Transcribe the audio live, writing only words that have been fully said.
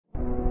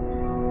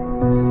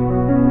Neptune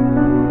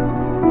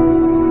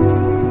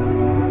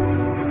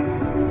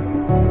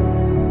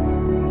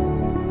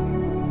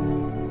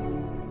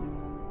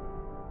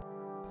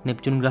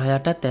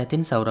ග්‍රහයටත්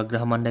ඈතින්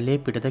සෞරග්‍රහ මණ්ඩලයේ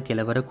පිටත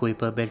කෙළවර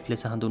කුයිපර් බෙල්ට්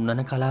ලෙස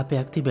හඳුන්වන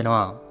කලාපයක්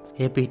තිබෙනවා.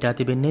 එය පිහිටා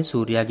තිබෙන්නේ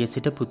සූර්යාගේ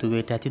සිට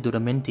පෘථිවියට ඇති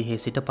දුරමෙන් 30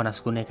 සිට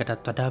 50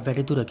 ගුණයකටත් වඩා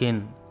වැඩි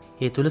දුරකින්.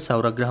 ඒ තුළ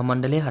සෞරග්‍රහ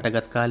මණ්ඩලයේ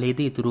හටගත්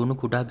කාලයේදී ඉතුරු වුණු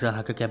කුඩා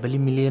ග්‍රාහක කැබලි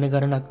මිලියන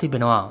ගණනක්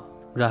තිබෙනවා.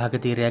 ග්‍රාහක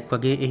තීරයක්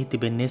වගේ එහි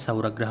තිබෙන්නේ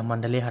සෞරග්‍රහ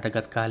මණ්ඩලයේ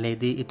හටගත්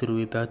කාලයේදී ඉතුරු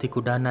වී පැවති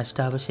කුඩා නෂ්ට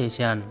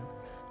අවශේෂයන්.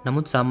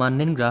 නමුත්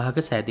සාමාන්‍යයෙන් ග්‍රාහක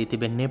සෑදී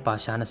තිබෙන්නේ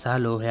පාෂාණ සහ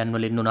ලෝහයන්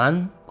වලින්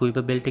උනන්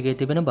කුයිපර් බෙල්ට් එකේ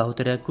තිබෙන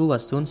බහුතරයක් වූ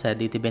වස්තුන්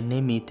සෑදී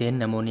තිබෙන්නේ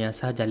මීතේන්, ඇමෝනියා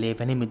සහ ජලය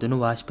වැනි මිදුණු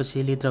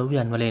වාෂ්පශීලී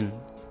ද්‍රව්‍යයන් වලින්.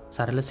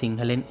 සරල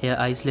සිංහලෙන් එය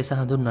අයිස් ලෙස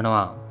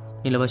හඳුන්වනවා.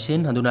 නිල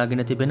වශයෙන්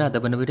හඳුනාගෙන තිබෙන අද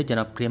වන විට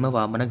ජනප්‍රියම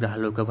වාමන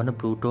ග්‍රහලෝක වන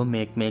ප්ලූටෝ,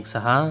 මේක් සහ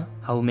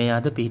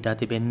හවුමේයාද පිහිටා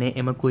තිබෙන්නේ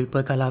එම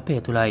කුයිපර්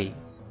කලාපය තුලයි.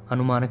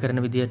 අනුමාන කරන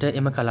විදියට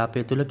එම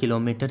කලාපය තුල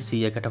කිලෝමීටර්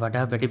 100කට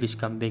වඩා වැඩි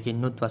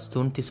විශ්කම්භයකින් යුත්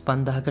වස්තුන්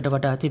 35000කට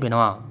වඩා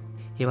තිබෙනවා.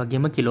 ඒ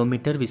වගේම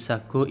කිලෝමීටර්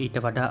 20ක් හෝ ඊට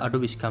වඩා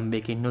අඩු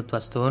විශ්කම්භයකින් යුත්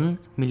වස්තුන්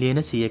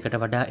මිලියන 100කට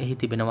වඩා එහි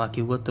තිබෙනවා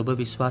කිව්වොත් ඔබ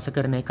විශ්වාස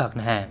කරන එකක්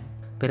නැහැ.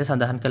 පෙර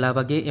සඳහන් කළා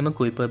වගේ එම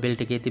කුයිපර්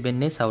බෙල්ට් එකේ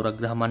තිබෙන්නේ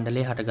සෞරග්‍රහ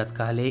මණ්ඩලයේ හටගත්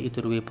කාලයේ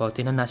ඉතුරු වී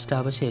පවතින නෂ්ට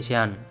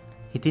අවශේෂයන්.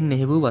 ඉතින්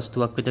එහි වූ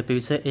වස්තුවක් වෙත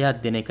පිවිස එය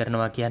අධ්‍යයනය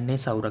කරනවා කියන්නේ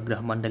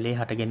සෞරග්‍රහ මණ්ඩලයේ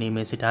හට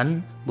ගැනීමේ සිටන්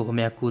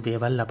බොහොමයක් වූ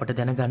දේවල් අපට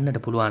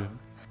දැනගන්නට පුළුවන්.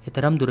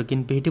 එතරම්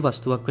දුරකින් පිහිටි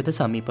වස්තුවක් වෙත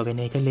සමීප වෙන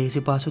එක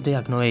ලේසි පාසු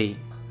දෙයක් නොවේ.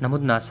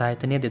 නමුත් නාසා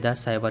ආයතනය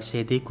 2006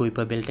 වර්ෂයේදී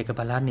කුයිපර් බෙල්ට් එක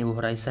බලා නිව්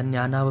හොරයිසන්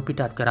යානාව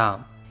පිටත්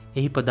කරා.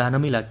 එහි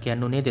ප්‍රධානම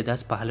ඉලක්කයන් වුණේ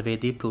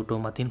 2015 දී ප්ලූටෝ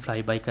මතින්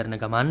ෆ්ලයිබයි කරන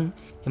ගමන්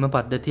එම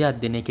පද්ධතිය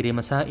අධ්‍යයනය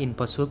කිරීම සහ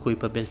ඉන්පසුව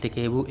කුයිපර් බෙල්ට්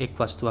එකේ වූ එක්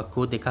වස්තුවක්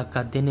හෝ දෙකක්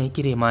අධ්‍යයනය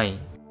කිරීමයි.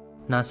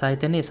 නාසා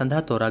ආයතනය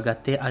සඳහා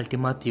තෝරාගත්තේ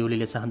අල්ටිමා තියුලි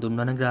ලෙස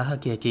හඳුන්වන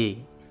ග්‍රාහකයෙකි.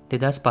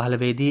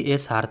 2015 දී එය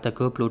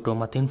සාර්ථකව ප්ලූටෝ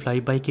මතින්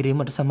ෆ්ලයිබයි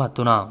කිරීමට සමත්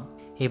වුණා.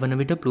 ඒ වන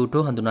විට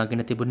ප්ලූටෝ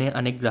හඳුනාගෙන තිබුණේ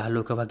අනෙක්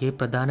ග්‍රහලෝක වගේ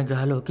ප්‍රධාන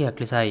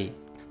ග්‍රහලෝකයක් ලෙසයි.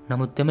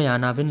 නමුත් එම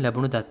යානාවෙන්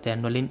ලැබුණු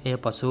තත්ත්වයන් වලින් එය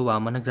පසුව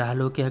වාමන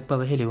ග්‍රහලෝකයක්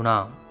බව හෙළි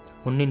වුණා.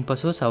 උන්නින්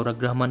පසුව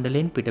සෞරග්‍රහ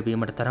මණ්ඩලයෙන්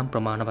පිටවීමට තරම්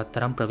ප්‍රමාණවත්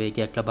තරම්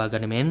ප්‍රවේගයක් ලබා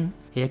ගනිමින්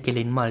එය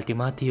කෙලින්ම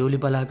අල්ටිමා තියුලි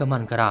බලා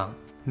ගමන් කරා.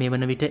 මේ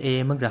වන විට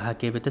එම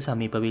ග්‍රහකයේ වෙත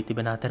සමීප වී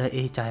තිබෙන අතර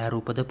එහි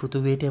ඡායාරූපද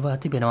පෘථිවියට එවා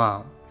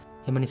තිබෙනවා.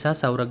 එම නිසා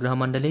සෞරග්‍රහ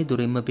මණ්ඩලයේ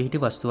දුරින්ම පිහිටි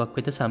වස්තුවක්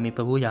වෙත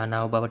සමීප වූ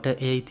යානාව බවට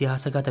එය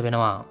ඉතිහාසගත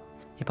වෙනවා.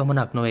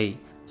 එපමණක් නොවේ.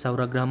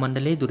 සෞරග්‍රහ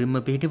මණ්ඩලයේ දුරින්ම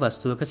පිහිටි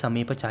වස්තුවක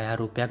සමීප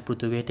ඡායාරූපයක්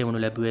පෘථිවියට එවනු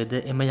ලැබුවේද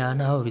එම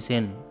යානාව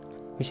විසින්.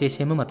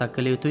 විශේෂයෙන්ම මතක්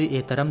කළ යුතුයි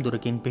ඒ තරම්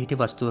දුරකින් පිහිටි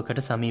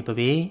වස්තුවකට සමීප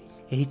වේ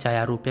එහි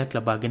ඡායාරූපයක්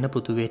ලබාගෙන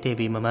පෘථිවියට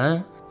එවීමම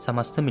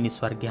සමස්ත මිනිස්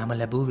වර්ගයාම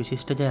ලැබූ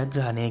විශිෂ්ට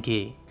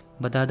ජයග්‍රහණයකි.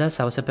 බදාදා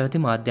සවස පැවති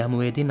මාධ්‍ය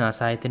හමුවේදී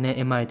නාසා ආයතනය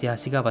එම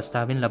ඓතිහාසික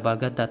අවස්ථාවෙන්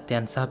ලබාගත්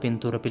තත්ත්වයන් සහ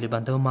පින්තූර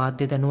පිළිබඳව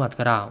මාධ්‍ය දැනුවත්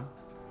කරා.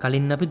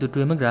 කලින් අපි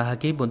දුටුවෙම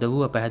ග්‍රාහකයේ බොඳ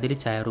වූ අපැහැදිලි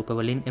ඡායාරූප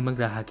වලින් එම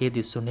ග්‍රාහකයේ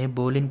දිස්වුනේ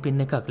බෝලින්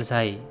පින් එකක්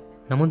ලෙසයි.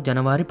 නමුත්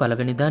ජනවාරි 1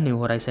 වෙනිදා නිව්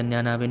හොරයිසන්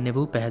යානාවෙන්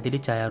එවූ පැහැදිලි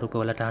ඡායාරූප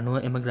වලට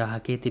අනුව එම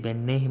ග්‍රාහකයේ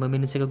තිබෙන්නේ හිම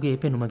මිනිසෙකුගේ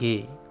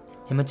පෙනුමකි.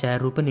 එම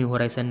ඡායාරූප නිව්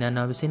හොරයිසන්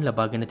යානාව විසින්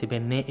ලබාගෙන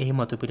තිබෙන්නේ එහි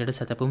මතු පිටට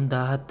සැතපුම්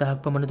 17000ක්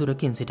පමණ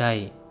දුරකින්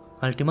සිටයි.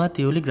 අල්ටිමා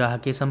තියුලි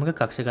ග්‍රාහකයේ සමග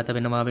කක්ෂගත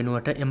වෙනවා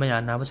වෙනුවට එම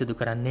යානාව සිදු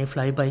කරන්නේ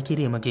ෆ්ලයිබයි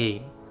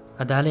කිරීමකි.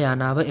 අදාළ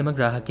යානාව එම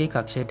ග්‍රාහකයේ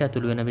කක්ෂයට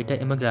ඇතුළු වෙන විට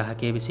එම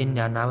ග්‍රාහකයේ විසින්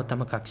යානාව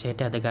තම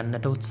කක්ෂයට ඇද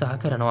ගන්නට උත්සාහ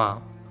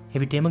කරනවා.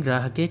 එවිට එම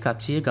ග්‍රාහකයේ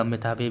කක්ෂීය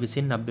ගම්‍යතාවයේ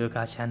විසින්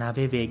අභ්‍යවකාශ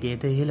යානාවේ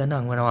වේගයද ඉහළ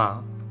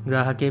නංවනවා.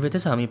 ග්‍රාහකයේ වෙත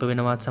සමීප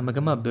වෙනවත්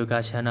සමගම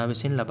අභ්‍යවකාශ යානාව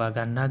විසින් ලබා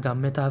ගන්නා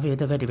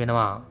ගම්‍යතාවයද වැඩි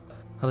වෙනවා.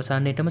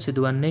 අවසානයේටම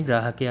සිදුවන්නේ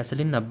ග්‍රාහකයේ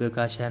ඇසලින්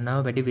අභ්‍යවකාශ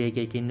යානාව වැඩි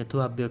වේගයකින්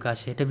යුතුව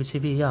අභ්‍යවකාශයට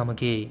විසවී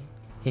යාමකි.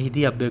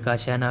 එහිදී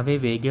අභ්‍යවකාශ යානාවේ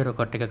වේගය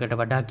රොකට් එකකට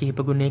වඩා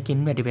කිහිප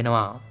ගුණයකින් වැඩි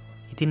වෙනවා.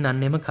 ඉතින්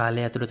අන්නේම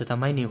කාලය ඇතුළත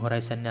තමයි නිව්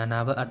හොරයිසන්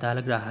යානාව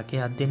අදාළ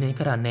ග්‍රාහකයේ අධ්‍යයනය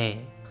කරන්නේ.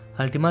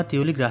 අල්ටිමා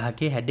තියුලි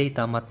ග්‍රාහකයේ හැඩය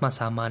ඉතාමත්ම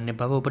අසාමාන්‍ය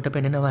බව ඔබට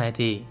පෙනෙනවා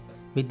ඇති.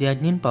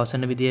 විද්‍යාඥයින්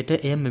පවසන විදියට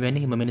එය මෙවැනි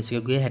හිම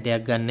මිනිසෙකුගේ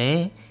හැඩයක්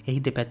ගන්නේ එහි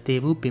දෙපැත්තේ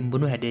වූ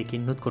පිම්බුණු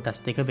හැඩයකින් යුත්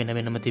කොටස් දෙක වෙන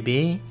වෙනම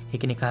තිබේ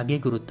එකිනෙකාගේ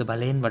ගුරුත්ව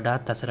බලයෙන්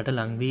වඩාත් අසලට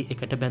ලං වී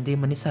එකට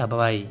බැඳීම නිසා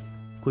බවයි.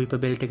 කුයිපර්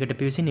බෙල්ට් එකට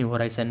පිවිසි නිව්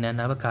හොරයිසන්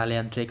යානාව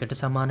කාලයන්ත්‍රයකට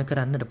සමාන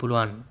කරන්නට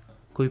පුළුවන්.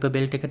 කුයිපර්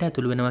බෙල්ට් එකට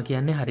ඇතුළු වෙනවා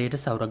කියන්නේ හරියට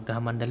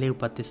සෞරග්‍රහ මණ්ඩලයේ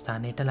උපත්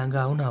ස්ථානයට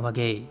ළඟා වුණා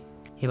වගේ.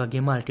 ඒ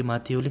වගේම අල්ටිමා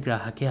තියුලි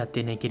ග්‍රාහකයේ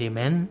අධ්‍යයනය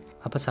කිරීමෙන්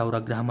අප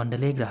සෞරග්‍රහ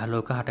මණ්ඩලයේ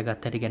ග්‍රහලෝක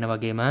හටගත් හැටි ගැන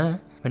වගේම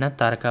වෙනත්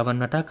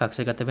තාරකාවන් වටා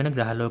කක්ෂගත වෙන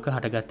ග්‍රහලෝක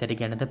හටගත් හැටි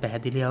ගැනද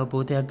පැහැදිලි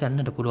අවබෝධයක්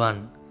ගන්නට පුළුවන්.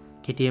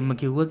 කෙටියෙන්ම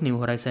කිව්වොත් නිව්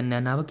හොරයිසන්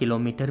යානාව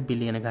කිලෝමීටර්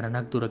බිලියන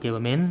ගණනක් දුර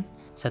ගෙවමින්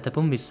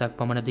සැතපුම් 20ක්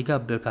පමණ දිග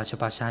අභ්‍යවකාශ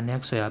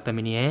පාෂාණයක් සොයා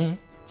පැමිණියේ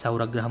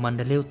සෞරග්‍රහ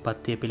මණ්ඩලයේ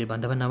උත්පත්තිය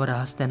පිළිබඳව නව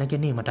රහස් දැන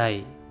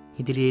ගැනීමටයි.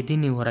 ඉදිරියේදී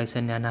නිව්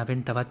හොරයිසන්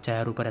යානාවෙන් තවත්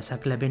ඡායාරූප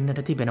රැසක්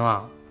ලැබෙන්නට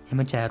තිබෙනවා.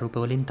 එම ඡායාරූප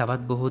වලින්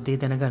තවත් බොහෝ දේ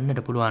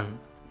දැනගන්නට පුළුවන්.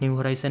 නිව්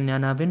හොරයිසන්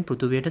යානාවෙන්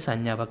පෘථිවියට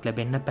සංඥාවක්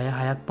ලැබෙන්න පැය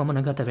 6ක්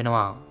පමණ ගත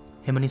වෙනවා.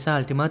 එම නිසා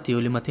අල්ටිමා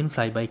තියුලි මතින්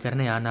ෆ්ලයිබයි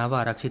කරන යානාව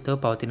ආරක්ෂිතව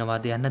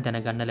පවතිනවාද යන්න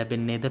දැනගන්න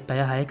ලැබෙන්නේද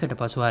පැය 6කට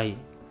පසුයි.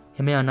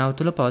 එම යානාව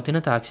තුළ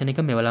පවතින තාක්ෂණික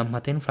මෙවලම්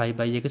මතින්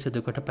ෆ්ලයිබයි එක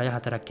සිදුකොට පැය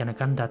 4ක්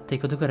යනකම් දත්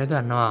එකතු කර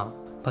ගන්නවා.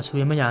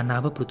 පසුවෙම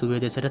යානාව පෘථිවිය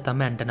දෙසට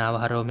තම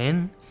ඇන්ටනාව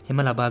හරවමින්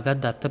එම ලබාගත්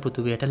දත්ත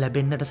පෘථිවියට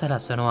ලැබෙන්නට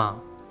සලස්වනවා.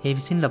 ඒ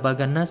විසින් ලබා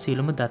ගන්නා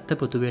සියලුම දත්ත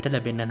පෘථිවියට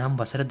ලැබෙන්න නම්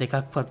වසර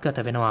 2ක්වත්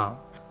ගත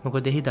වෙනවා.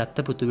 මොකද එහි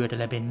දත්ත පෘථුවියට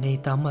ලැබෙන්නේ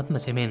ඉතාමත්ම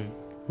සෙමෙන්.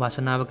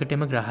 වාසනාවකට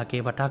එම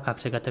ග්‍රහකයේ වටා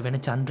කක්ෂගත වෙන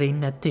චන්ද්‍රයින්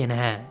නැත්තේ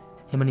නැහැ.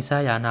 එම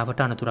නිසා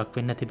යානාවට අනතුරක්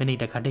වෙන්න තිබෙන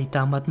ඉඩකඩ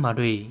ඉතාමත්ම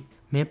අඩුයි.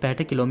 මේ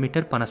පැයට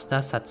කිලෝමීටර්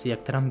 50,700ක්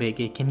තරම්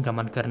වේගයකින්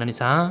ගමන් කරන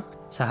නිසා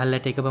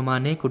සහල්ලට එක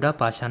ප්‍රමාණයේ කුඩා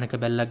පාෂාණක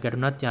බැල්ලක්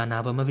ගැටුණත්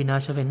යානාවම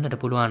විනාශ වෙන්නට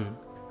පුළුවන්.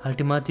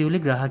 අල්ටිමාතියුලි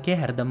ග්‍රහකයේ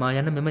හැරදමා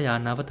යන මෙම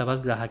යානාව තවත්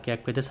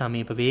ග්‍රහකයක් වෙත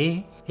සමීප වේ.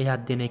 එය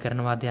අධ්‍යයනය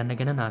කරනවාද යන්න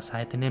ගැන නාසා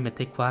ආයතනය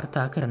මෙතෙක්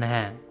වාර්තා කර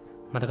නැහැ.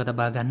 මතක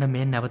තබා ගන්න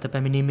මේ නැවත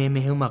පැමිණීමේ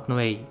මෙහෙයුමක්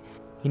නොවේ.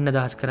 ඉන්න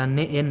අදහස්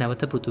කරන්නේ එය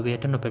නැවත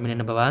පෘථුවියට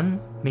නොපැමිණෙන බවන්.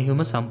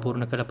 මෙහෙයුම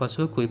සම්පූර්ණ කළ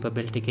පසු කුයිපර්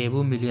බෙල්ට් එකේ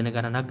වූ මිලියන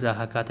ගණනක්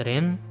ග්‍රහක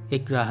අතරින්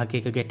එක්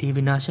ග්‍රහකයක ගැටී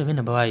විනාශ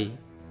වෙන බවයි.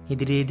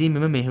 ඉදිරියේදී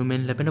මෙම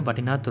මෙහෙයුමෙන් ලැබෙන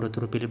වටිනා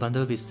තොරතුරු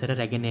පිළිබඳව විස්තර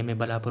රැගෙනීමේ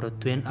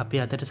බලාපොරොත්තුවෙන්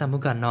අපි අදට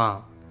සමුගන්නවා.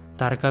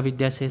 තාරකා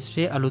විද්‍යා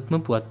ශාස්ත්‍රයේ අලුත්ම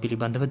පුවත්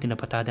පිළිබඳව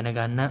දිනපතා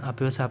දැනගන්න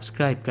අපිව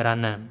සබ්ස්ක්‍රයිබ්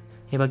කරන්න.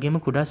 ඒ වගේම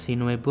කුඩා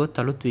සීනුවෙබ්බෝත්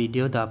අලුත්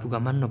වීඩියෝ දාපු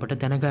ගමන් ඔබට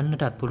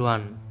දැනගන්නටත්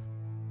පුළුවන්.